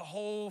in it for the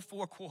whole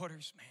 4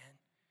 quarters, man.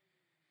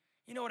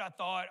 You know what I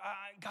thought?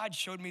 God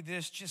showed me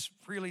this just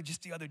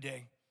the other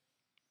day.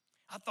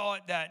 I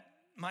thought that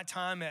my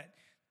time at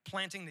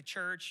planting the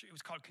church, it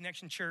was called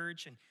Connection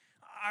Church, and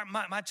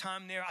my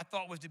time there, I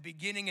thought was the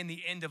beginning and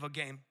the end of a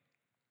game.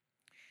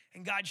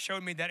 And God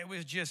showed me that it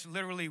was just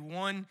literally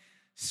one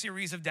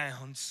series of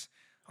downs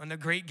on the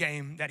great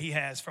game that he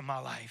has for my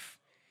life.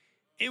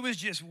 It was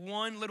just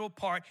one little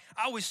part.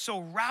 I was so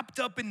wrapped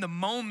up in the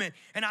moment,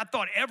 and I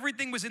thought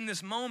everything was in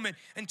this moment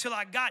until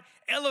I got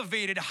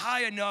elevated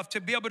high enough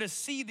to be able to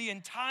see the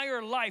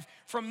entire life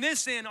from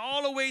this end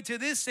all the way to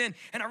this end.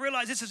 And I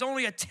realized this is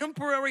only a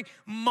temporary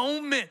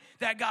moment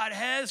that God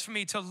has for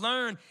me to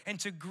learn and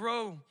to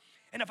grow.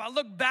 And if I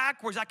look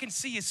backwards, I can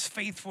see his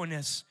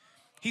faithfulness.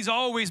 He's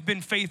always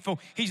been faithful.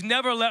 He's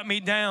never let me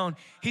down.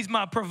 He's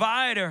my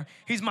provider.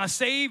 He's my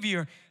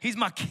savior. He's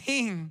my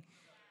king.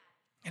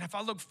 And if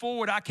I look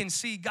forward, I can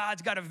see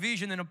God's got a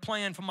vision and a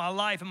plan for my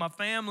life and my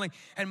family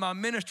and my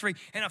ministry.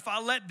 And if I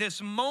let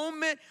this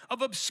moment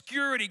of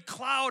obscurity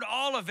cloud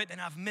all of it, then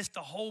I've missed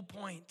the whole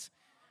point.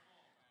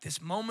 This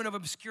moment of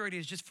obscurity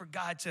is just for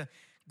God to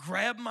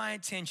grab my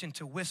attention,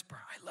 to whisper,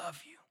 I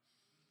love you.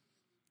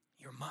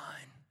 You're mine.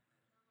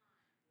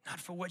 Not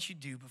for what you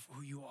do, but for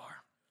who you are.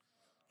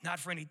 Not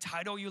for any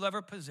title you'll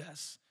ever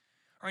possess,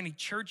 or any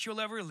church you'll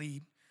ever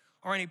lead,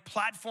 or any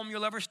platform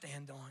you'll ever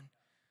stand on,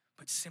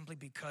 but simply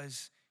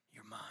because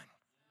you're mine.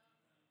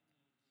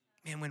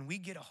 Man, when we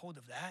get a hold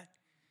of that,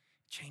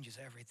 it changes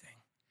everything.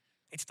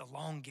 It's the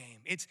long game.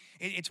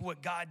 It's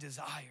what God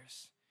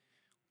desires.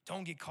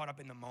 Don't get caught up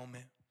in the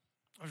moment.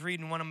 I was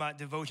reading one of my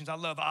devotions. I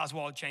love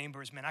Oswald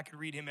Chambers, man. I could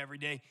read him every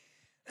day.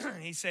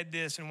 He said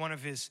this in one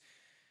of his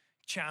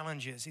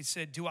challenges. He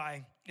said,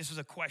 this was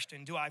a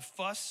question, do I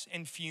fuss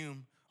and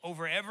fume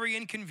over every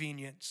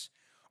inconvenience,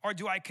 or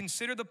do I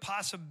consider the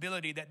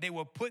possibility that they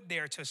were put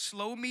there to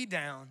slow me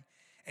down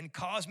and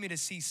cause me to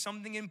see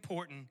something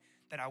important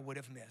that I would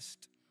have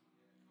missed?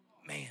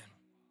 Man,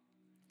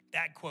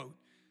 that quote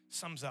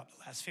sums up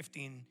the last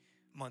 15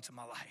 months of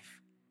my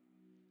life.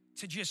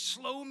 To just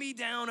slow me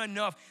down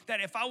enough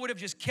that if I would have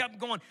just kept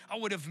going, I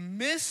would have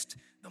missed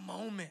the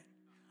moment.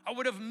 I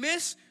would have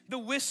missed the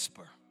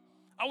whisper.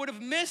 I would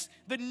have missed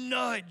the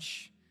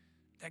nudge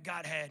that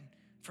God had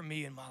for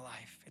me in my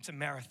life. It's a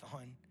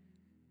marathon.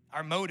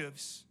 Our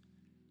motives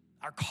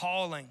our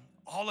calling,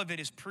 all of it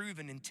is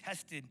proven and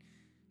tested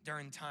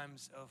during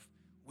times of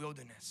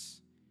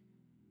wilderness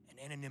and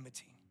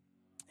anonymity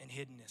and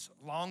hiddenness,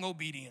 long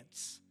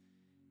obedience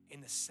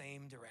in the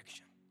same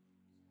direction.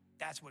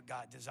 That's what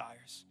God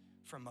desires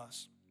from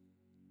us.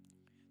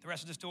 The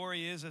rest of the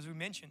story is, as we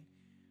mentioned,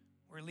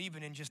 we're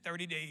leaving in just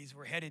 30 days.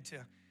 We're headed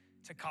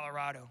to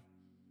Colorado.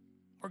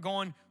 We're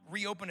going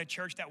reopen a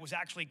church that was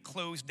actually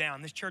closed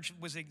down. This church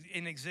was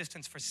in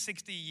existence for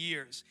 60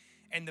 years,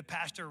 and the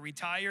pastor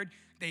retired.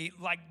 They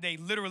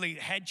literally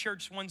had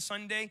church one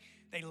Sunday.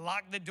 They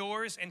locked the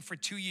doors, and for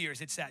 2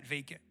 years, it sat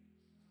vacant.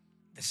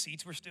 The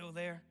seats were still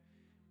there.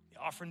 The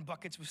offering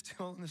buckets were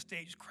still on the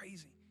stage.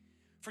 Crazy.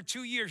 For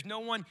 2 years, no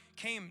one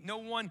came, no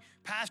one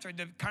pastored.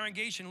 The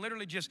congregation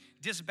literally just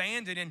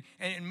disbanded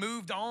and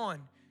moved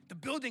on. The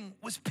building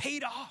was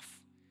paid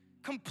off,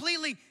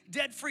 completely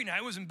debt-free. Now,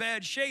 it was in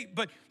bad shape,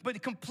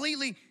 but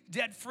completely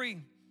debt-free.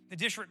 The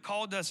district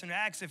called us and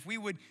asked if we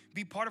would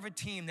be part of a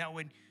team that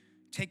would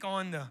take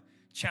on the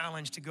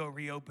challenge to go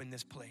reopen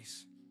this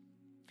place.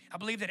 I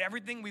believe that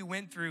everything we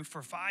went through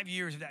for 5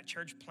 years of that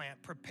church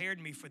plant prepared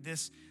me for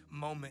this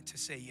moment to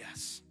say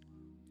yes.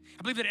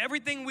 I believe that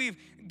everything we've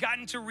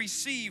gotten to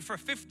receive for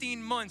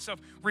 15 months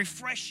of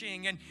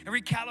refreshing and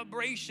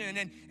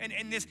recalibration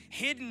and this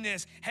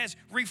hiddenness has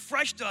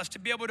refreshed us to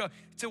be able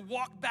to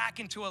walk back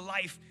into a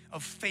life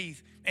of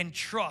faith and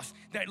trust,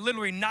 that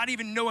literally not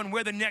even knowing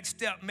where the next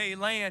step may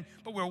land,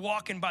 but we're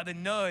walking by the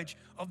nudge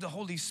of the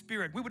Holy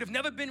Spirit. We would have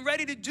never been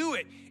ready to do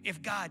it if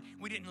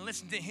we didn't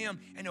listen to him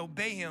and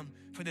obey him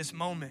for this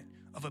moment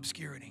of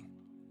obscurity.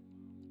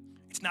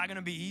 It's not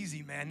gonna be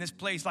easy, man. This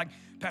place, like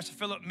Pastor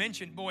Philip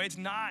mentioned, boy, it's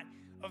not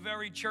a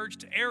very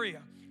churched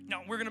area.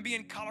 Now, we're gonna be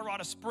in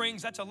Colorado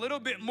Springs. That's a little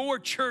bit more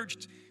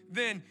churched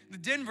than the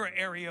Denver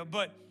area,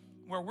 but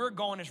where we're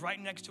going is right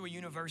next to a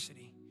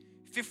university.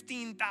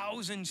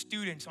 15,000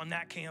 students on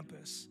that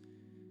campus.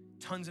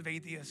 Tons of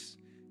atheists,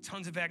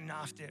 tons of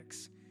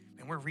agnostics,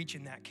 and we're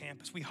reaching that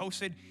campus. We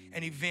hosted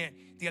an event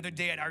the other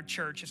day at our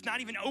church. It's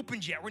not even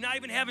opened yet. We're not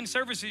even having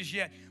services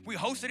yet. We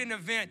hosted an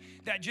event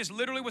that just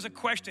literally was a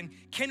question: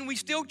 can we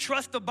still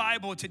trust the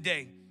Bible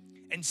today?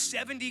 And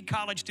 70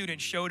 college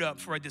students showed up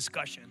for a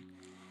discussion.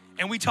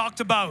 And we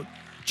talked about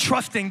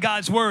trusting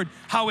God's word,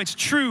 how it's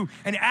true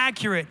and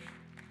accurate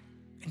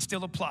and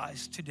still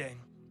applies today.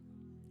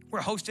 We're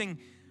hosting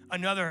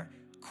another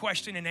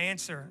question and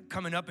answer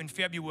coming up in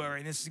February.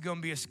 And this is going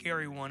to be a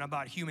scary one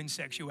about human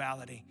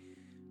sexuality.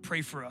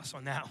 Pray for us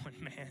on that one,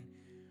 man.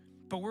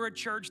 But we're a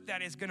church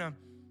that is going to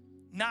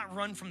not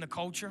run from the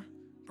culture.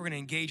 We're going to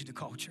engage the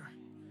culture.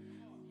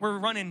 We're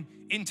running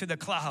into the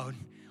cloud.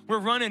 We're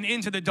running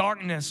into the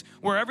darkness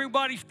where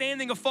everybody's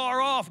standing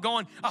afar off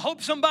going, I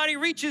hope somebody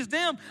reaches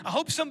them. I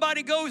hope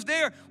somebody goes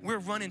there. We're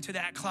running to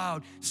that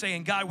cloud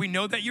saying, God, we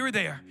know that you're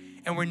there,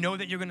 and we know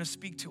that you're going to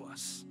speak to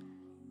us.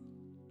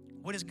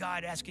 What is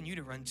God asking you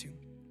to run to?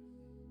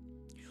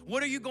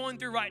 What are you going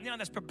through right now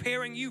that's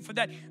preparing you for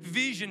that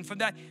vision, for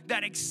that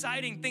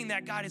exciting thing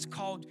that God has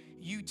called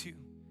you to?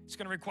 It's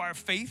going to require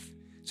faith.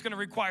 It's going to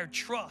require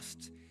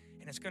trust.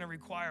 And it's going to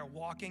require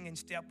walking in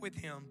step with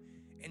him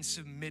and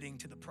submitting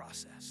to the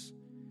process.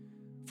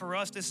 For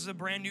us, this is a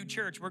brand new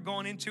church. We're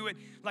going into it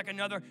like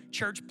another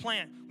church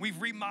plant.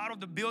 We've remodeled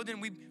the building.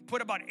 We've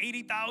put about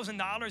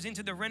 $80,000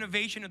 into the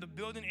renovation of the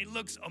building. It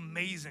looks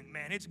amazing,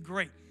 man. It's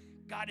great.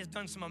 God has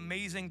done some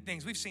amazing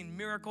things. We've seen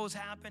miracles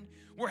happen.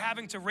 We're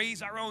having to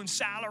raise our own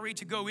salary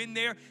to go in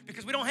there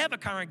because we don't have a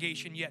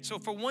congregation yet. So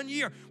for 1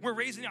 year, we're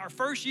raising our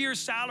first year's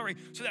salary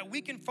so that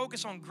we can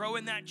focus on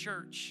growing that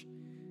church.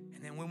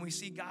 And then when we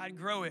see God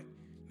grow it,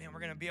 man, we're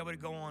going to be able to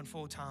go on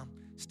full-time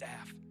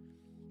staff.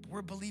 But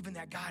we're believing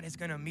that God is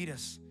going to meet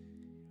us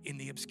in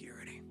the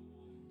obscurity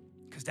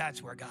because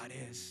that's where God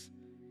is.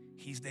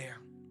 He's there.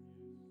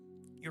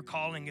 Your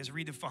calling is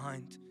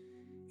redefined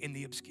in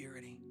the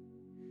obscurity.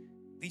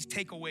 These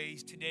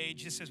takeaways today,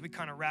 just as we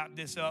kind of wrap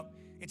this up,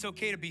 it's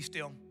okay to be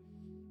still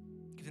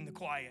because in the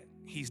quiet,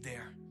 he's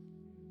there.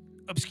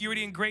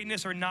 Obscurity and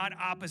greatness are not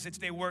opposites.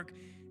 They work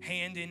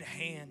hand in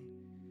hand.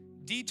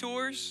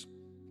 Detours,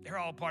 they're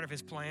all part of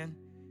his plan.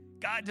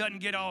 God doesn't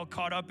get all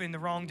caught up in the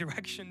wrong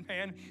direction,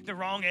 man, the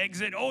wrong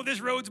exit. Oh,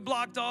 this road's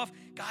blocked off.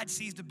 God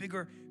sees the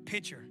bigger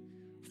picture.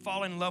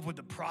 Fall in love with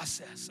the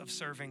process of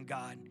serving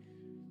God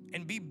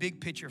and be big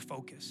picture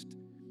focused.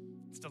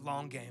 It's the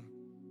long game.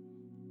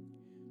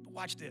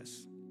 Watch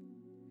this.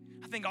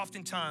 I think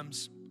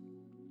oftentimes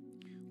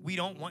we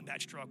don't want that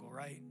struggle,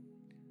 right?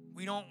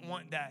 We don't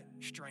want that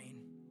strain.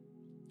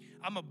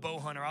 I'm a bow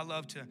hunter. I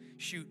love to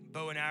shoot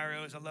bow and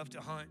arrows. I love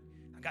to hunt.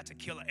 I got to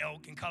kill an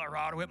elk in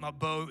Colorado with my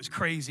bow. It was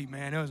crazy,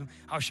 man.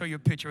 I'll show you a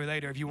picture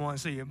later if you want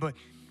to see it. But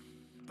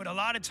a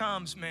lot of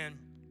times, man,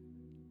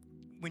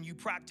 when you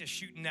practice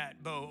shooting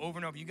that bow over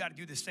and over, you got to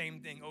do the same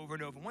thing over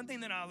and over. One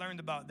thing that I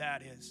learned about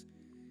that is,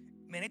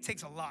 man, it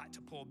takes a lot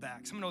to pull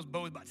back. Some of those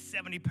bows about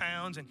 70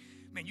 pounds, and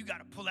man, you got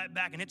to pull that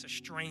back, and it's a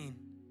strain.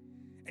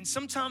 And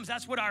sometimes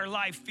that's what our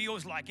life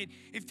feels like.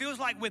 It feels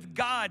like with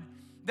God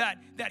that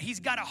he's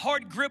got a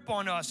hard grip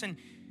on us, and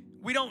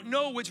we don't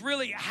know what's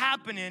really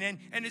happening.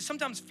 And it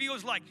sometimes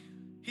feels like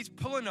He's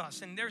pulling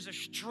us, and there's a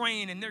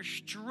strain, and there's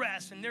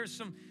stress, and there's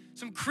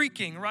some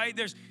creaking, right?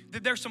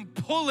 There's some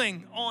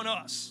pulling on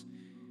us.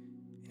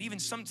 And even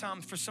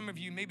sometimes for some of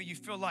you, maybe you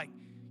feel like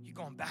you're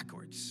going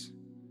backwards.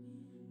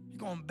 You're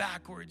going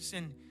backwards,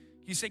 and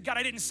you say, God,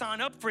 I didn't sign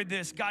up for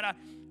this. God,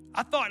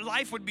 I thought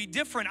life would be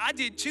different. I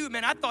did too,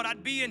 man. I thought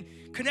I'd be in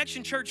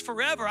Connection Church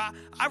forever.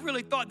 I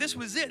really thought this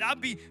was it.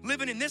 I'd be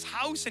living in this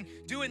house and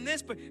doing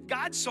this, but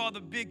God saw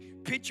the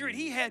big picture, and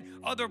he had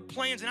other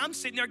plans, and I'm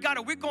sitting there, God,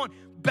 are we going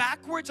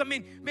backwards? I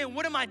mean, man,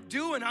 what am I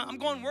doing? I'm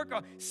going to work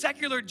a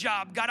secular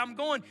job. God, I'm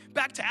going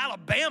back to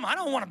Alabama. I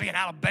don't want to be in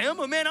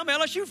Alabama, man. I'm an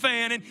LSU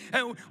fan,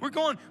 and we're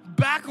going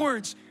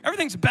backwards.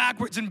 Everything's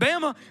backwards in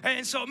Bama.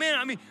 And so, man,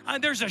 I mean,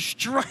 there's a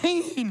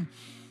strain.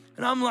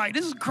 And I'm like,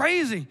 this is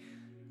crazy.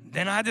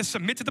 Then I had to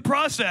submit to the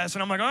process.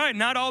 And I'm like, all right,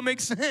 not all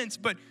makes sense,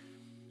 but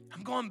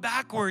I'm going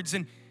backwards.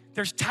 And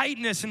there's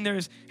tightness, and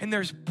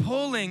there's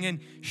pulling and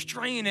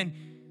strain. And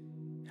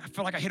I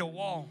feel like I hit a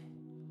wall.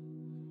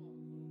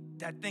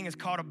 That thing is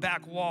called a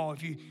back wall.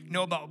 If you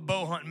know about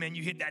bow hunting, man,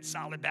 you hit that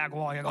solid back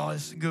wall. You're like, oh,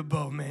 this is a good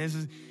bow, man.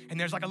 And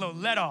there's like a little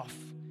let off.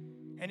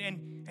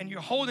 And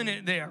you're holding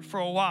it there for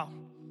a while.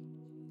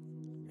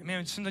 And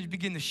man, sometimes you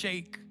begin to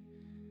shake.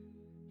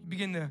 You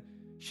begin to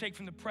shake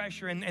from the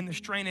pressure and the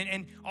strain.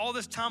 And all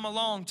this time, a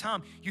long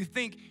time, you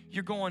think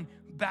you're going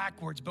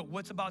backwards. But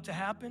what's about to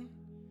happen?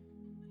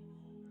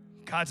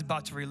 God's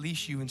about to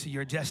release you into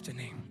your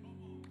destiny.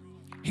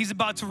 He's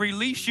about to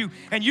release you,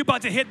 and you're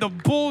about to hit the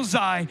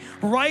bullseye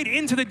right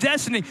into the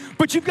destiny.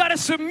 But you've got to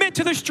submit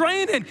to the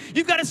straining.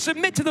 You've got to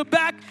submit to the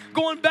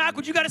going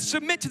backwards. You've got to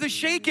submit to the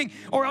shaking,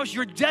 or else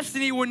your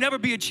destiny will never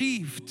be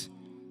achieved.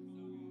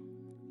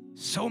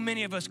 So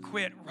many of us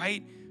quit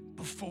right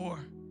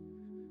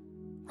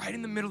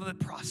in the middle of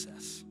the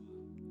process.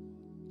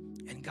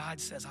 And God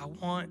says, I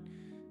want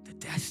the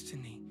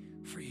destiny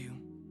for you.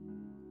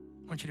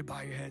 I want you to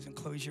bow your heads and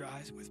close your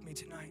eyes with me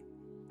tonight.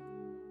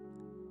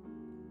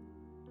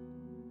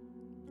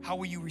 How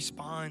will you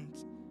respond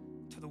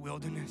to the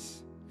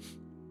wilderness?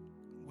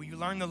 Will you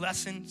learn the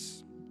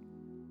lessons?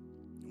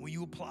 Will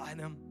you apply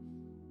them?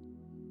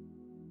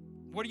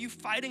 What are you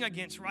fighting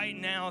against right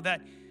now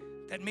that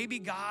maybe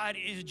God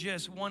is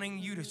just wanting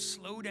you to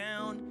slow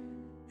down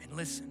and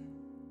listen?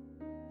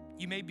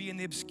 You may be in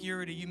the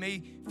obscurity. You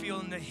may feel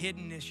in the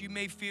hiddenness. You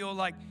may feel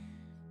like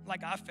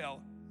I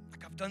felt,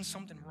 like I've done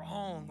something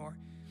wrong or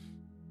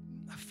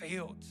I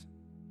failed.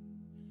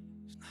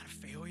 It's not a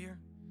failure.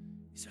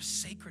 These are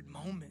sacred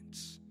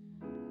moments.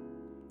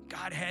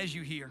 God has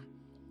you here.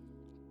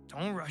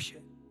 Don't rush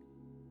it.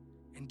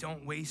 And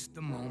don't waste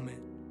the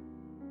moment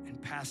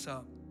and pass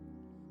up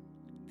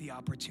the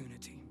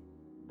opportunity.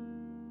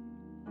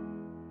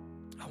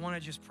 I want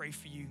to just pray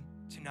for you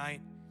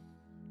tonight,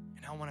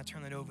 and I want to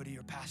turn it over to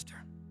your pastor.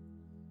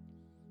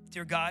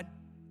 Dear God,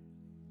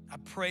 I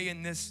pray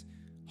in this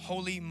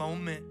holy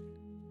moment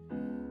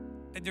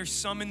that there's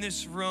some in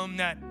this room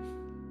that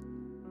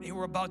they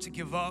were about to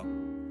give up.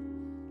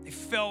 They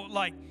felt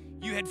like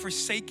you had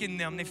forsaken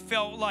them. They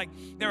felt like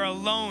they're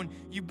alone.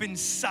 You've been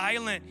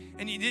silent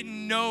and you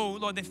didn't know,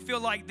 Lord. They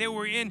feel like they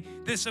were in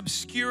this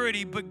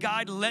obscurity, but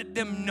God, let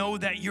them know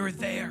that you're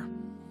there.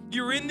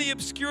 You're in the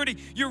obscurity.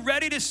 You're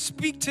ready to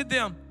speak to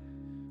them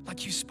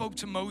like you spoke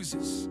to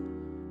Moses.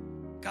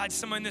 God,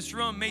 someone in this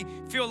room may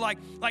feel like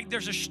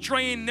there's a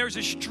strain, there's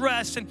a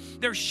stress, and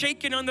they're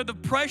shaking under the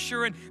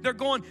pressure, and they're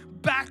going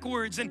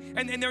backwards,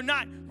 and they're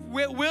not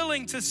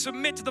willing to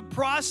submit to the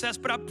process,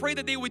 but I pray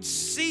that they would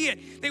see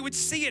it. They would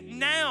see it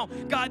now,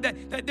 God,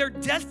 that their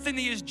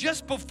destiny is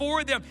just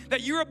before them, that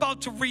you're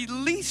about to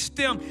release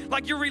them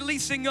like you're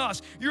releasing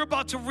us. You're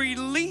about to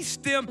release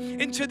them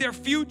into their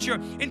future,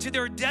 into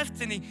their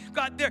destiny.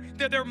 God,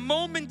 their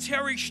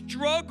momentary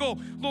struggle,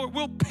 Lord,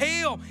 will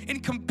pale in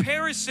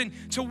comparison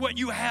to what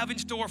you have in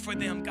store for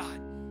them, God.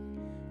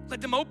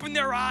 Let them open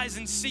their eyes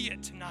and see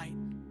it tonight.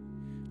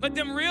 Let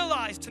them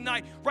realize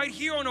tonight, right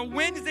here on a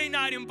Wednesday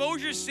night in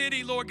Bossier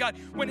City, Lord God,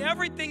 when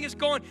everything is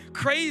going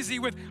crazy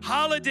with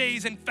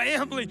holidays and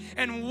family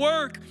and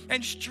work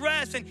and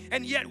stress,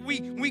 and yet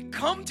we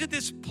come to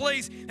this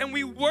place and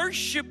we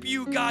worship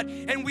you, God,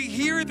 and we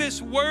hear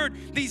this word,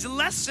 these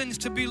lessons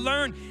to be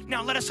learned.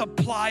 Now let us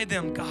apply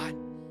them, God.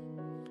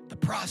 The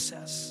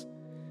process,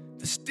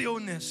 the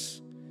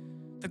stillness,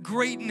 the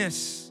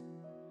greatness,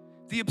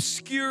 the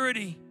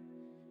obscurity,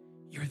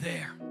 you're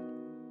there.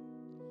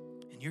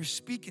 You're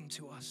speaking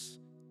to us.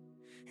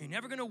 You're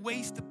never going to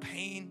waste the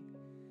pain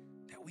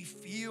that we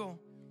feel.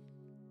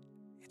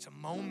 It's a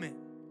moment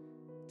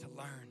to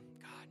learn,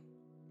 God.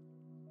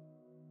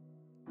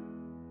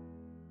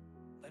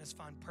 Let us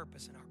find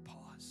purpose in our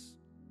pause.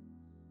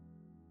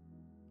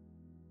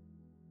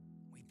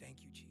 We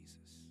thank you,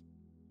 Jesus,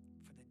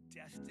 for the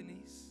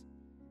destinies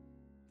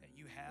that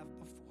you have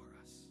before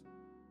us.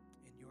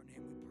 In your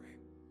name we pray.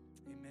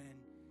 Amen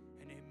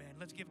and amen.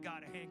 Let's give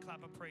God a hand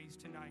clap of praise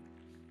tonight.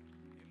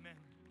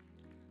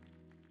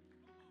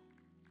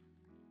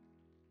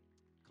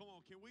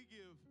 Can we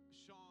give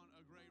Sean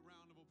a great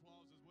round of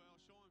applause?